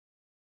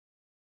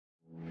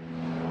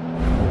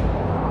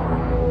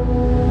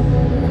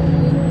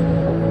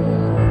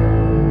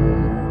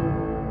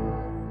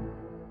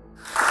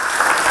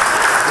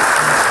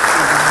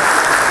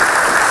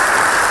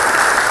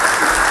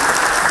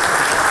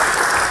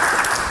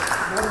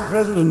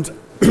President,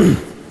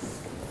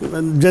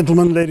 and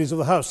gentlemen, ladies of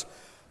the House,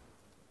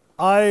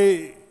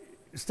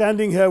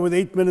 standing here with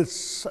 8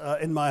 minutes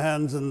in my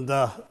hands and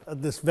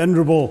at this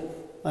venerable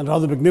and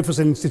rather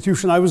magnificent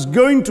institution, I was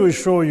going to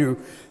assure you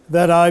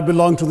that I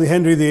belong to the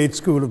Henry VIII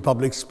School of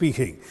Public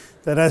Speaking,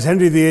 that as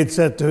Henry VIII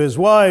said to his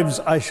wives,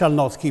 I shall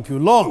not keep you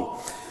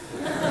long.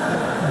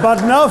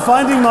 But now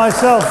finding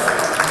myself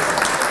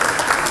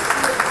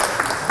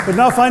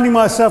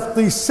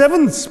the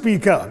 7th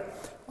speaker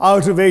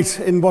out of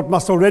 8 in what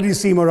must already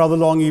seem a rather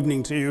long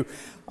evening to you,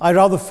 I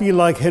rather feel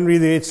like Henry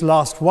VIII's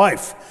last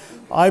wife.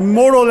 I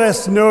more or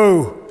less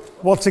know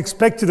what's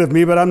expected of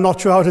me, but I'm not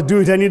sure how to do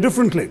it any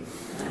differently.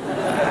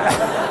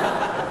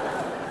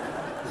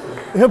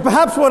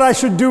 Perhaps what I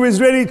should do is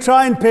really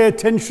try and pay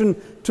attention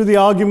to the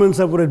arguments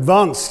that were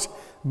advanced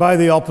by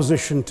the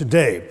opposition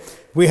today.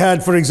 We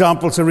had, for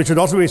example, Sir Richard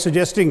Ottaway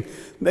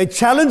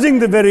challenging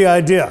the very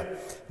idea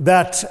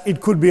that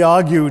it could be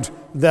argued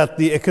that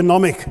the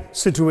economic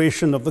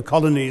situation of the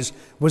colonies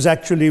was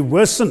actually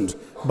worsened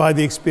by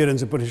the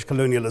experience of British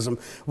colonialism.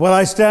 Well,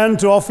 I stand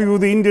to offer you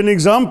the Indian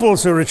example,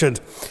 Sir Richard.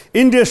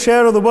 India's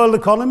share of the world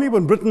economy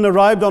when Britain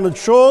arrived on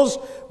its shores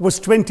was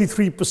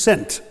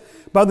 23%.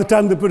 By the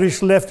time the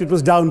British left, it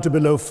was down to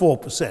below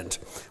 4%.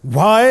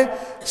 Why?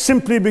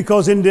 Simply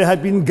because India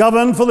had been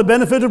governed for the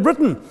benefit of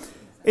Britain.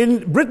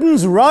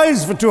 Britain's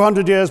rise for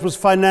 200 years was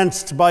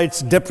financed by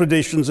its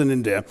depredations in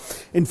India.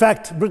 In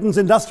fact, Britain's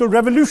industrial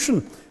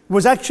revolution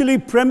was actually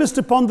premised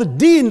upon the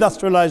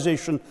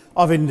deindustrialization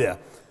of India.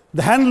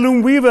 The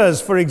handloom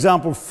weavers, for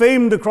example,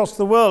 famed across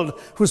the world,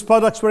 whose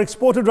products were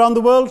exported around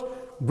the world,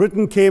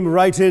 Britain came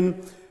right in.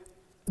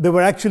 There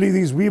were actually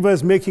these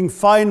weavers making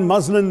fine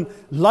muslin,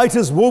 light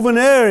as woven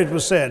air, it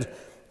was said.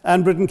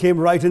 And Britain came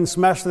right in,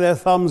 smashed their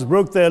thumbs,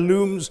 broke their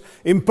looms,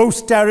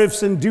 imposed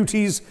tariffs and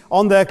duties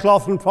on their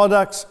cloth and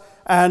products,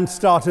 and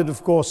started,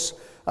 of course,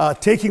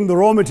 taking the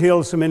raw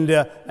materials from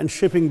India and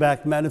shipping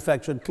back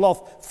manufactured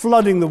cloth,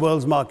 flooding the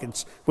world's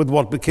markets with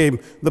what became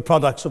the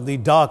products of the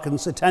dark and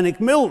satanic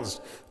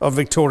mills of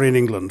Victorian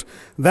England.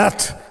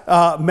 That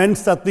meant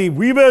that the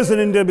weavers in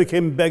India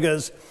became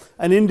beggars,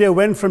 and India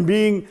went from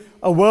being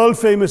a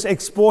world-famous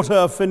exporter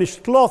of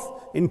finished cloth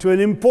into an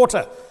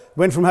importer,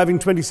 went from having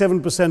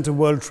 27% of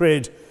world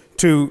trade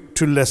to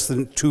less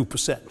than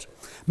 2%.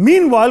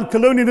 Meanwhile,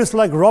 colonialists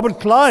like Robert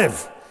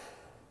Clive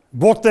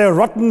bought their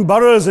rotten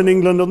boroughs in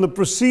England on the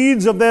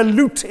proceeds of their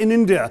loot in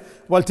India,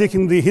 while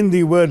taking the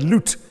Hindi word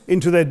loot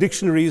into their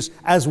dictionaries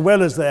as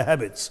well as their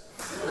habits.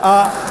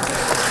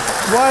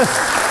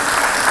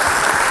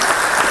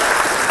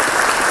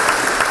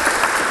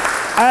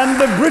 And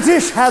the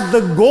British had the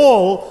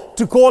gall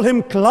to call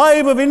him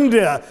Clive of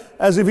India,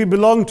 as if he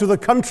belonged to the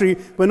country,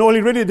 when all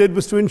he really did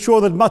was to ensure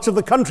that much of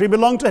the country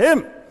belonged to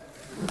him.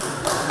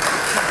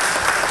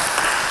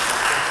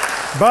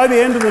 By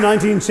the end of the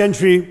 19th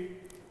century,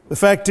 the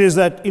fact is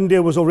that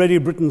India was already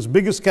Britain's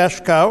biggest cash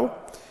cow,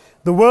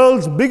 the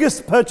world's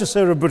biggest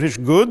purchaser of British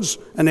goods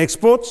and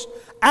exports,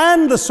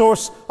 and the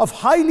source of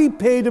highly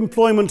paid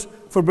employment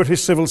for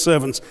British civil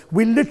servants.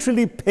 We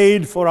literally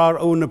paid for our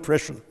own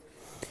oppression.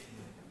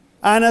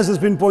 And as has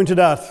been pointed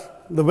out,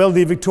 the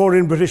wealthy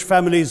Victorian British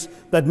families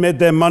that made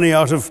their money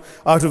out of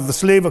the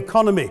slave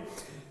economy,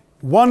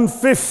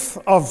 1/5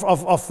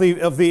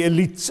 of the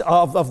elites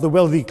of the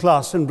wealthy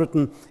class in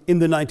Britain in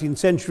the 19th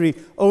century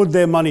owed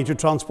their money to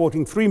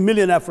transporting 3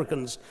 million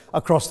Africans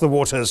across the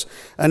waters.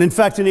 And in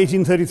fact, in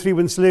 1833,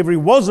 when slavery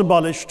was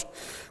abolished,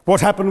 what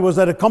happened was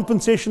that a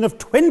compensation of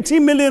 £20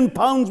 million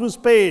was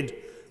paid,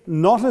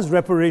 not as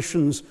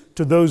reparations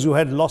to those who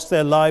had lost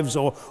their lives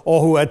or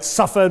who had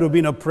suffered or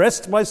been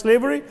oppressed by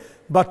slavery,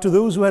 but to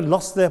those who had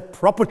lost their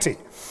property.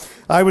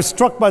 I was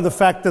struck by the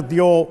fact that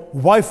your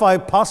Wi-Fi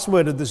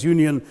password at this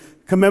union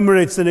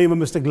commemorates the name of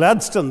Mr.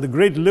 Gladstone, the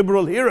great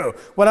liberal hero.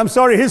 Well, I'm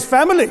sorry, his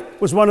family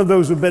was one of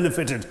those who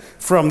benefited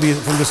from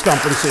this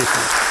compensation.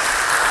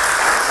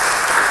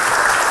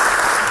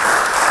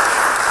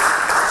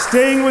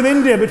 Staying with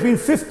India, between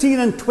 15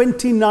 and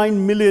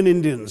 29 million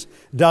Indians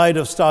died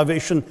of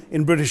starvation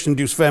in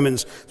British-induced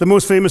famines. The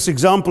most famous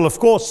example, of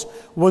course,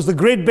 was the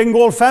Great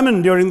Bengal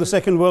Famine during the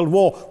Second World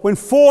War, when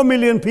 4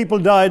 million people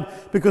died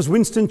because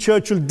Winston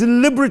Churchill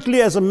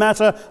deliberately, as a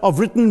matter of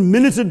written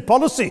minuted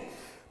policy,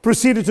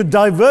 proceeded to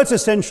divert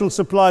essential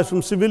supplies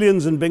from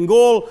civilians in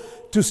Bengal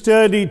to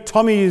sturdy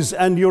Tommies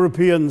and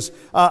Europeans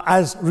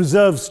as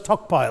reserve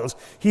stockpiles.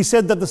 He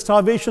said that the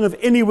starvation of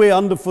anyway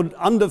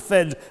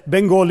underfed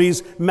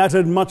Bengalis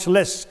mattered much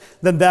less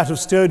than that of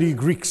sturdy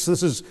Greeks.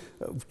 This is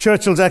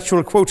Churchill's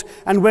actual quote.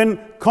 And when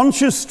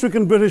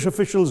conscience-stricken British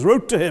officials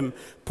wrote to him,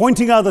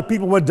 pointing out that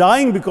people were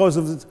dying because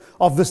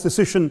of this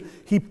decision,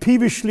 he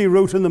peevishly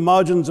wrote in the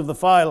margins of the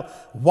file,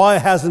 "Why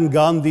hasn't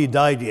Gandhi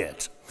died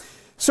yet?"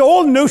 So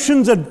all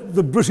notions that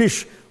the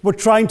British were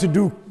trying to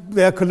do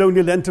their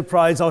colonial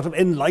enterprise out of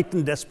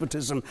enlightened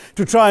despotism,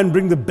 to try and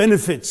bring the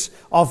benefits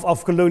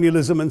of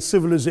colonialism and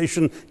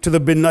civilization to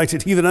the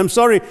benighted heathen. I'm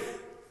sorry,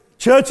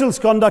 Churchill's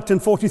conduct in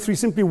 43,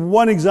 simply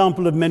one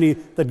example of many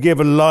that gave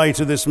a lie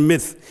to this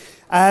myth.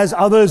 As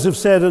others have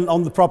said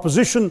on the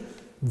proposition,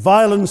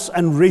 violence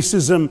and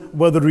racism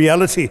were the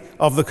reality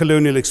of the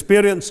colonial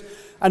experience.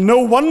 And no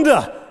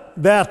wonder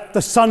that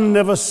the sun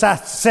never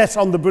set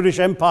on the British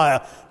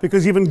Empire,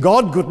 because even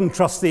God couldn't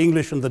trust the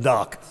English in the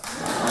dark.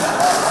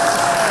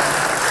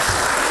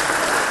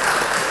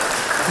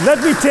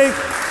 Let me take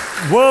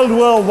World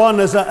War I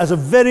as a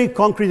very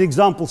concrete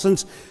example,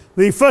 since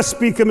the first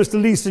speaker,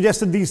 Mr. Lee,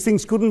 suggested these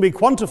things couldn't be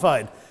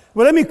quantified.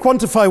 Well, let me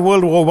quantify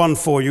World War I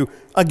for you.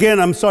 Again,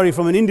 I'm sorry,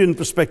 from an Indian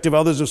perspective,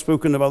 others have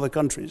spoken of other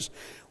countries.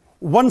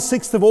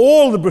 1/6 of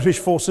all the British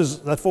forces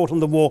that fought in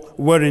the war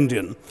were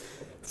Indian.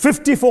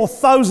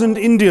 54,000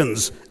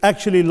 Indians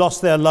actually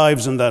lost their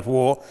lives in that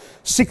war.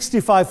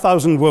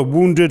 65,000 were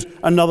wounded.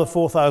 Another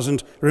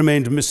 4,000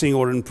 remained missing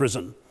or in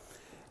prison.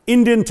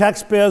 Indian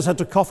taxpayers had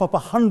to cough up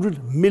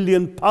 £100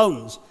 million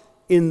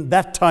in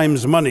that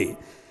time's money.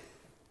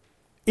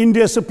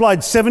 India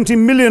supplied 70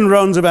 million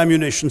rounds of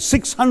ammunition,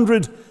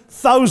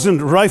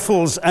 600,000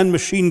 rifles and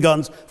machine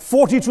guns,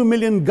 42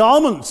 million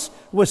garments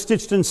were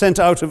stitched and sent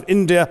out of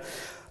India,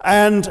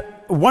 and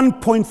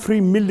 1.3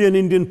 million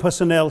Indian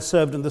personnel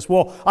served in this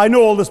war. I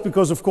know all this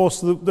because, of course,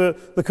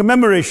 the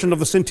commemoration of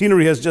the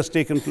centenary has just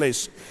taken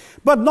place.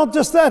 But not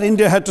just that,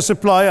 India had to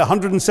supply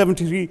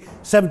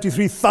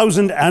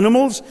 173,000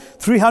 animals,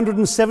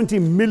 370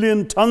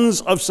 million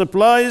tons of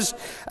supplies,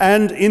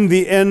 and in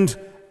the end,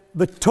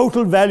 the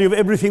total value of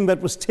everything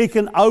that was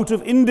taken out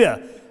of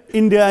India,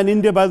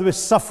 India, by the way,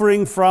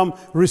 suffering from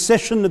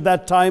recession at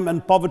that time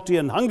and poverty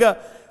and hunger,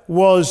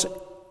 was,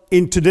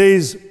 in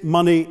today's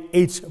money,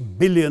 £8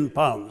 billion.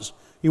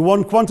 You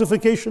want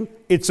quantification?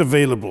 It's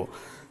available.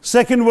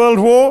 Second World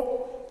War,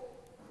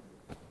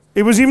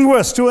 it was even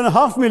worse,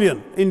 2.5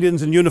 million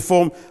Indians in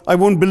uniform. I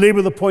won't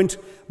belabor the point,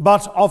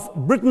 but of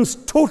Britain's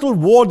total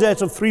war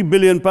debt of £3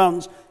 billion,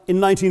 in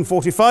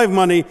 1945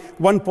 money,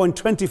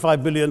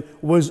 1.25 billion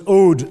was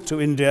owed to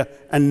India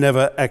and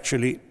never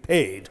actually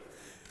paid.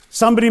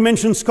 Somebody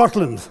mentioned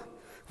Scotland.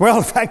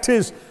 Well, the fact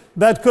is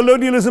that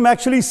colonialism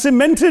actually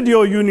cemented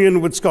your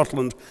union with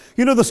Scotland.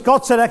 You know, the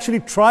Scots had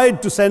actually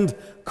tried to send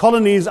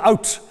colonies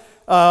out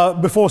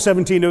before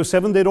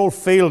 1707. They'd all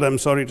failed, I'm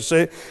sorry to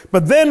say.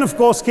 But then, of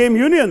course, came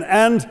union,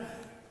 and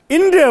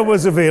India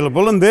was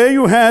available, and there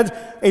you had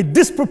a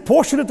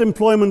disproportionate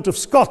employment of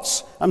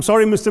Scots. I'm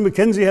sorry, Mr.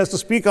 Mackenzie has to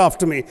speak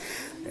after me.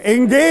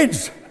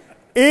 Engaged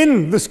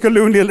in this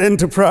colonial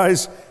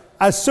enterprise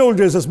as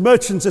soldiers, as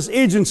merchants, as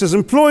agents, as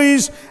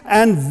employees,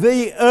 and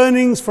the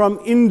earnings from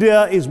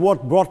India is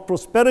what brought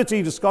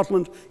prosperity to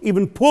Scotland,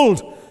 even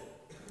pulled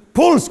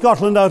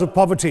Scotland out of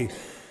poverty.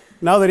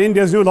 Now that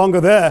India is no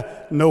longer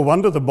there, no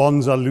wonder the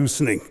bonds are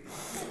loosening.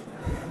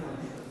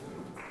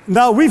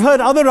 Now, we've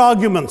heard other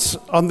arguments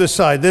on this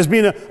side. There's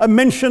been a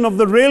mention of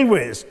the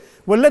railways.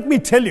 Well, let me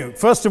tell you,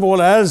 first of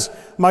all, as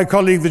my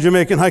colleague, the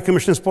Jamaican High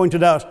Commissioner, has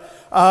pointed out,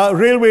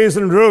 railways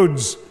and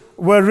roads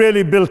were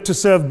really built to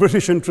serve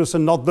British interests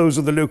and not those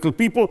of the local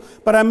people.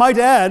 But I might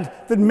add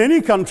that many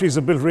countries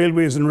have built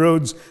railways and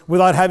roads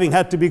without having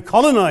had to be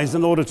colonized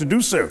in order to do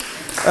so.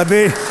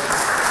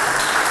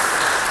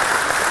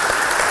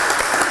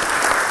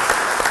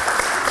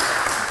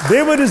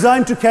 They were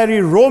designed to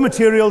carry raw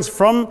materials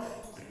from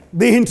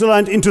the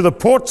hinterland into the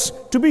ports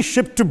to be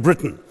shipped to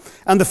Britain.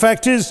 And the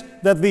fact is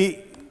that the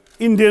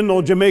Indian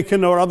or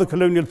Jamaican or other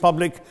colonial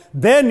public,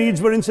 their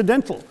needs were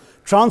incidental.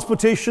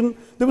 Transportation,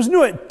 there was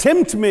no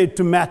attempt made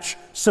to match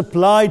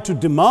supply to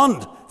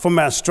demand for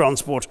mass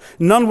transport,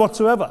 none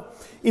whatsoever.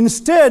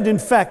 Instead, in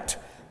fact,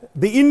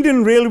 the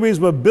Indian railways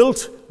were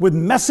built with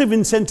massive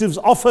incentives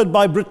offered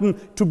by Britain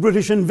to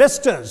British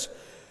investors,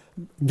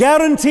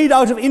 guaranteed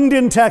out of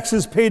Indian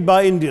taxes paid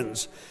by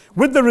Indians,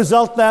 with the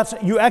result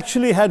that you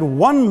actually had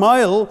 1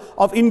 mile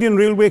of Indian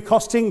railway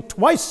costing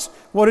twice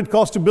what it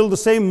cost to build the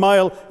same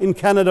mile in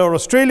Canada or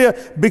Australia,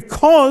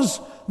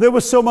 because there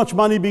was so much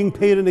money being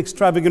paid in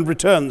extravagant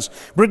returns.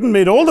 Britain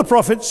made all the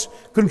profits,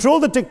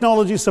 controlled the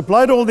technology,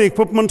 supplied all the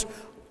equipment,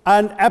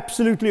 and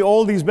absolutely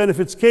all these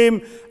benefits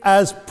came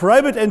as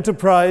private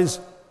enterprise,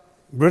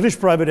 British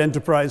private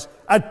enterprise,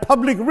 at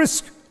public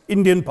risk,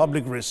 Indian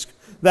public risk.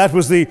 That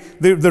was the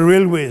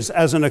railways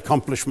as an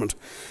accomplishment.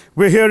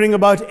 We're hearing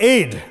about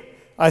aid.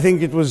 I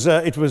think it was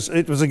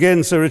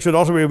again Sir Richard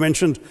Ottaway who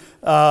mentioned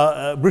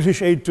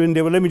British aid to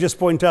India. Well, let me just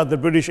point out that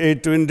British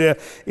aid to India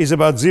is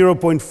about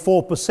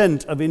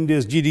 0.4% of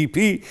India's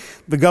GDP.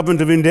 The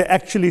government of India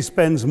actually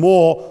spends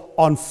more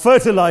on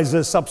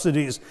fertilizer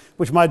subsidies,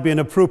 which might be an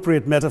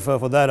appropriate metaphor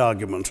for that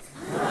argument.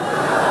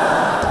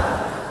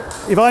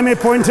 If I may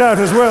point out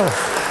as well,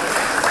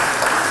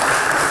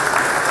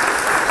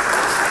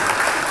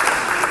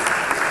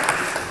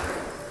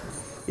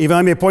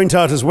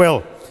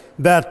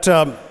 that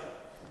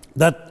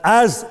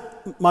as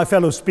my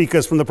fellow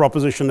speakers from the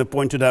proposition have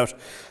pointed out,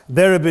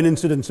 there have been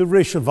incidents of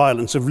racial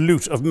violence, of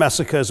loot, of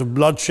massacres, of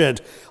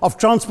bloodshed, of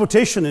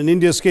transportation, in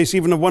India's case,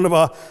 even of one of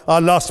our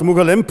last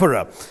Mughal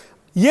emperor.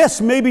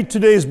 Yes, maybe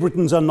today's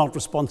Britons are not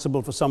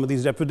responsible for some of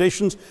these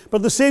depredations,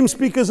 but the same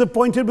speakers have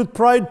pointed with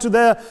pride to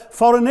their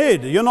foreign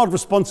aid. You're not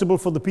responsible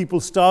for the people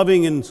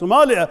starving in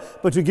Somalia,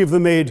 but you give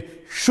them aid.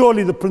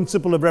 Surely the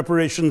principle of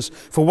reparations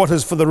for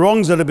the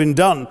wrongs that have been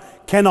done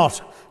cannot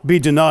be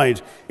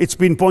denied. It's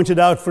been pointed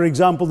out, for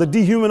example, the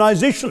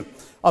dehumanization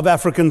of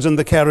Africans in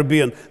the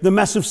Caribbean, the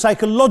massive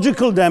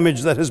psychological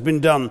damage that has been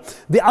done,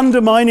 the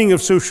undermining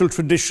of social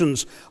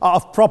traditions,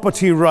 of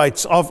property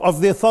rights,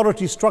 of the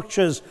authority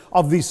structures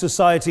of these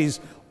societies,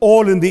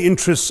 all in the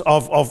interests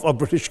of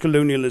British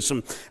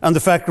colonialism. And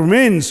the fact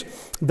remains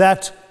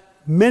that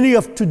many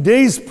of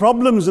today's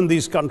problems in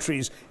these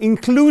countries,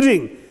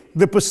 including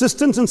the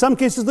persistence, in some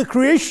cases the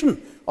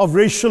creation of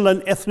racial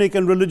and ethnic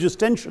and religious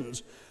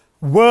tensions,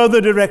 were the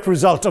direct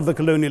result of the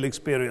colonial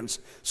experience.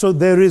 So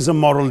there is a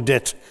moral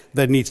debt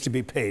that needs to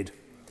be paid.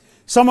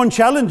 Someone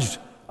challenged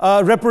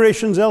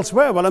reparations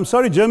elsewhere. Well, I'm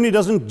sorry, Germany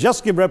doesn't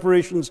just give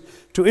reparations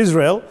to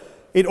Israel.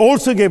 It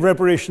also gave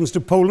reparations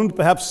to Poland.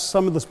 Perhaps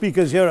some of the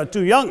speakers here are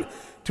too young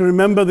to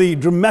remember the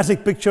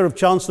dramatic picture of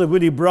Chancellor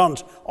Willy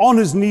Brandt on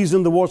his knees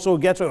in the Warsaw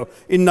Ghetto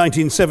in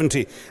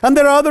 1970. And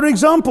there are other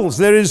examples.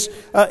 There is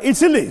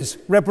Italy's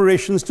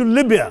reparations to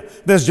Libya.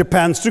 There's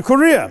Japan's to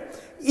Korea.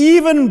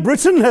 Even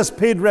Britain has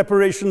paid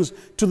reparations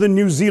to the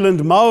New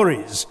Zealand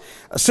Maoris.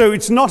 So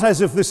it's not as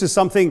if this is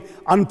something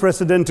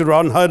unprecedented or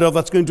unheard of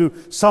that's going to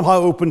somehow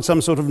open some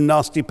sort of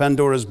nasty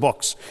Pandora's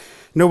box.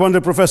 No wonder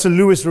Professor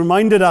Lewis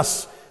reminded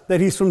us that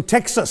he's from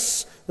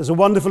Texas. There's a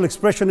wonderful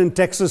expression in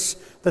Texas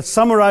that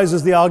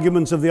summarizes the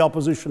arguments of the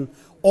opposition: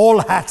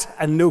 all hat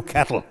and no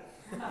cattle.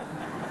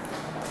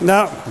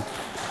 Now,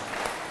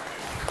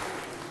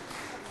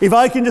 if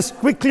I can just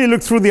quickly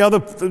look through the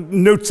other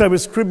notes I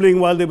was scribbling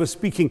while they were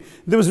speaking,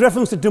 there was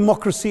reference to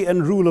democracy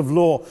and rule of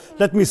law.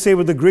 Let me say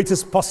with the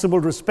greatest possible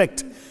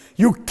respect,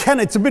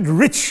 it's a bit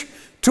rich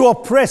to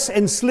oppress,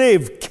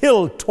 enslave,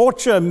 kill,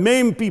 torture,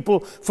 maim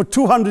people for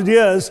 200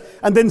 years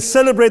and then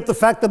celebrate the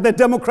fact that they're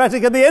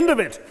democratic at the end of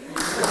it.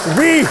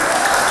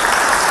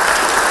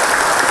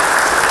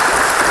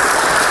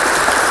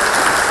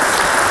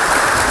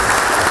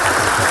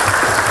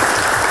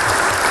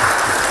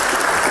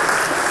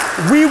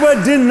 We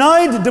were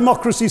denied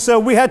democracy, sir.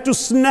 We had to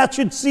snatch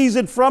it, seize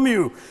it from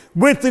you.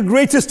 With the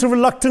greatest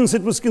reluctance,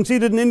 it was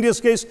conceded in India's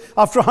case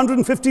after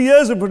 150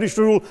 years of British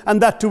rule, and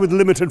that too with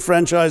limited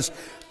franchise.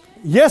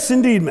 Yes,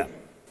 indeed, ma'am.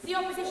 The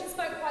opposition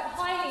spoke quite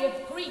highly of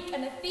Greek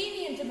and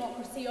Athenian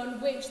democracy on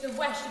which the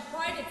West should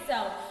pride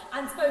itself,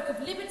 and spoke of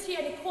liberty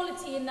and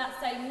equality in that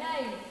same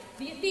name.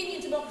 The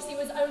Athenian democracy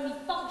was only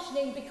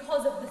functioning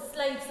because of the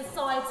slave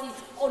society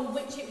on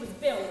which it was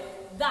built.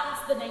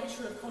 That's the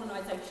nature of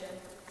colonisation.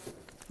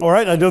 All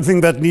right, I don't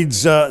think that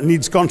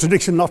needs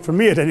contradiction, not from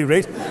me at any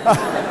rate.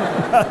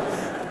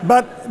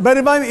 but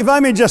if I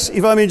may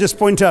just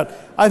point out,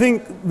 I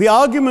think the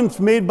argument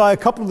made by a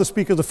couple of the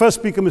speakers, the first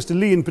speaker, Mr.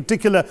 Lee in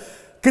particular,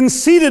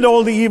 conceded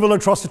all the evil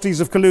atrocities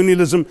of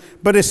colonialism,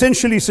 but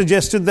essentially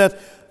suggested that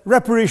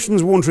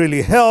reparations won't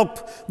really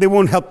help. They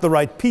won't help the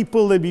right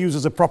people. They'll be used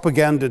as a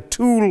propaganda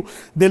tool.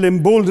 They'll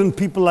embolden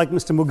people like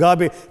Mr.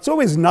 Mugabe. It's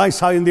always nice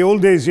how in the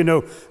old days,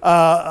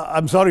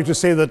 I'm sorry to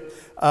say that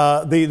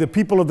the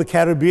people of the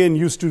Caribbean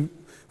used to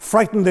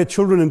frighten their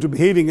children into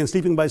behaving and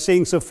sleeping by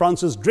saying Sir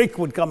Francis Drake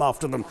would come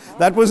after them.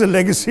 That was a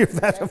legacy of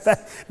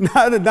that.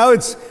 Now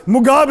it's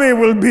Mugabe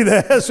will be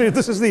there. So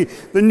this is the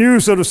new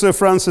sort of Sir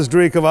Francis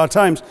Drake of our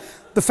times.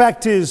 The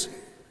fact is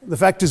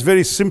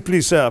very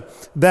simply, sir,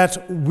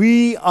 that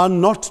we are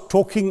not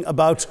talking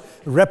about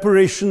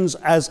reparations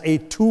as a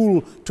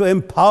tool to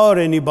empower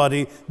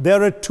anybody.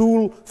 They're a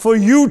tool for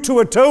you to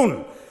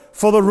atone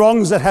for the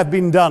wrongs that have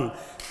been done.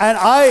 And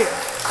I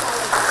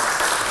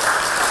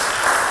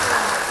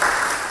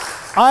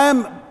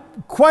am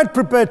quite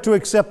prepared to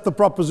accept the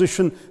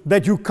proposition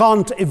that you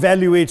can't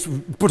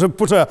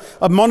put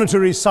a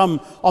monetary sum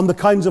on the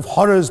kinds of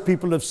horrors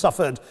people have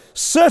suffered.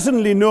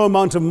 Certainly no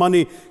amount of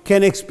money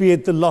can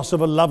expiate the loss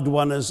of a loved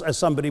one, as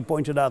somebody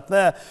pointed out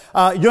there.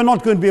 You're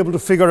not going to be able to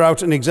figure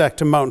out an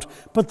exact amount.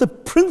 But the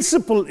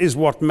principle is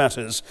what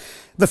matters.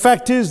 The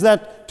fact is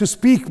that to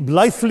speak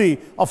blithely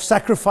of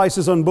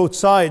sacrifices on both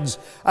sides,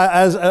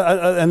 as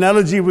an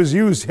analogy was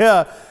used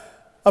here,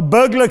 a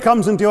burglar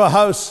comes into your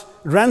house,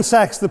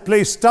 ransacks the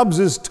place, stubs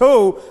his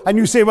toe, and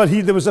you say, well,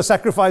 there was a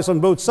sacrifice on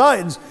both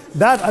sides.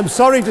 That, I'm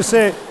sorry to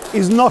say,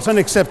 is not an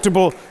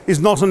acceptable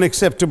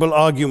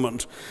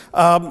argument.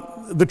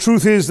 The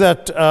truth is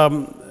that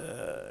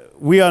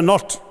we are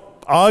not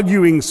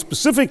arguing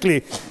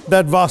specifically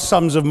that vast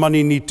sums of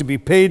money need to be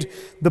paid.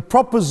 The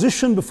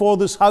proposition before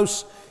this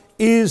House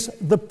is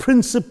the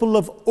principle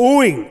of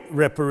owing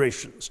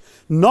reparations,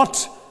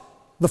 not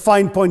the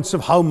fine points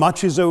of how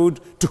much is owed,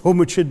 to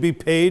whom it should be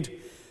paid.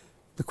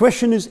 The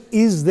question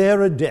is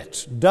there a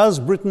debt? Does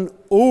Britain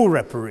owe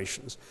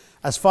reparations?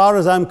 As far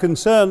as I'm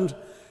concerned,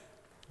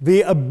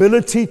 the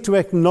ability to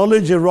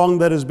acknowledge a wrong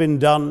that has been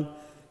done,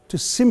 to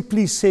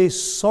simply say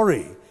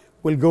sorry,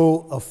 will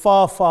go a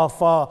far, far,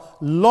 far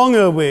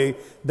longer way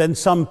than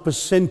some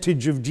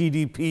percentage of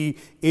GDP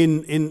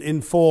in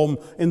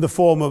the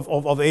form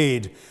of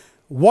aid.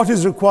 What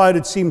is required,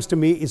 it seems to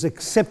me, is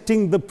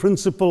accepting the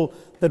principle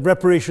that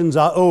reparations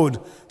are owed.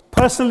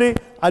 Personally,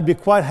 I'd be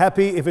quite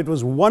happy if it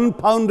was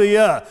 £1 a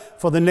year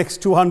for the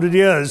next 200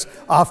 years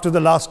after the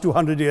last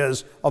 200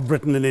 years of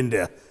Britain and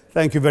India.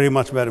 Thank you very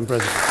much, Madam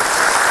President.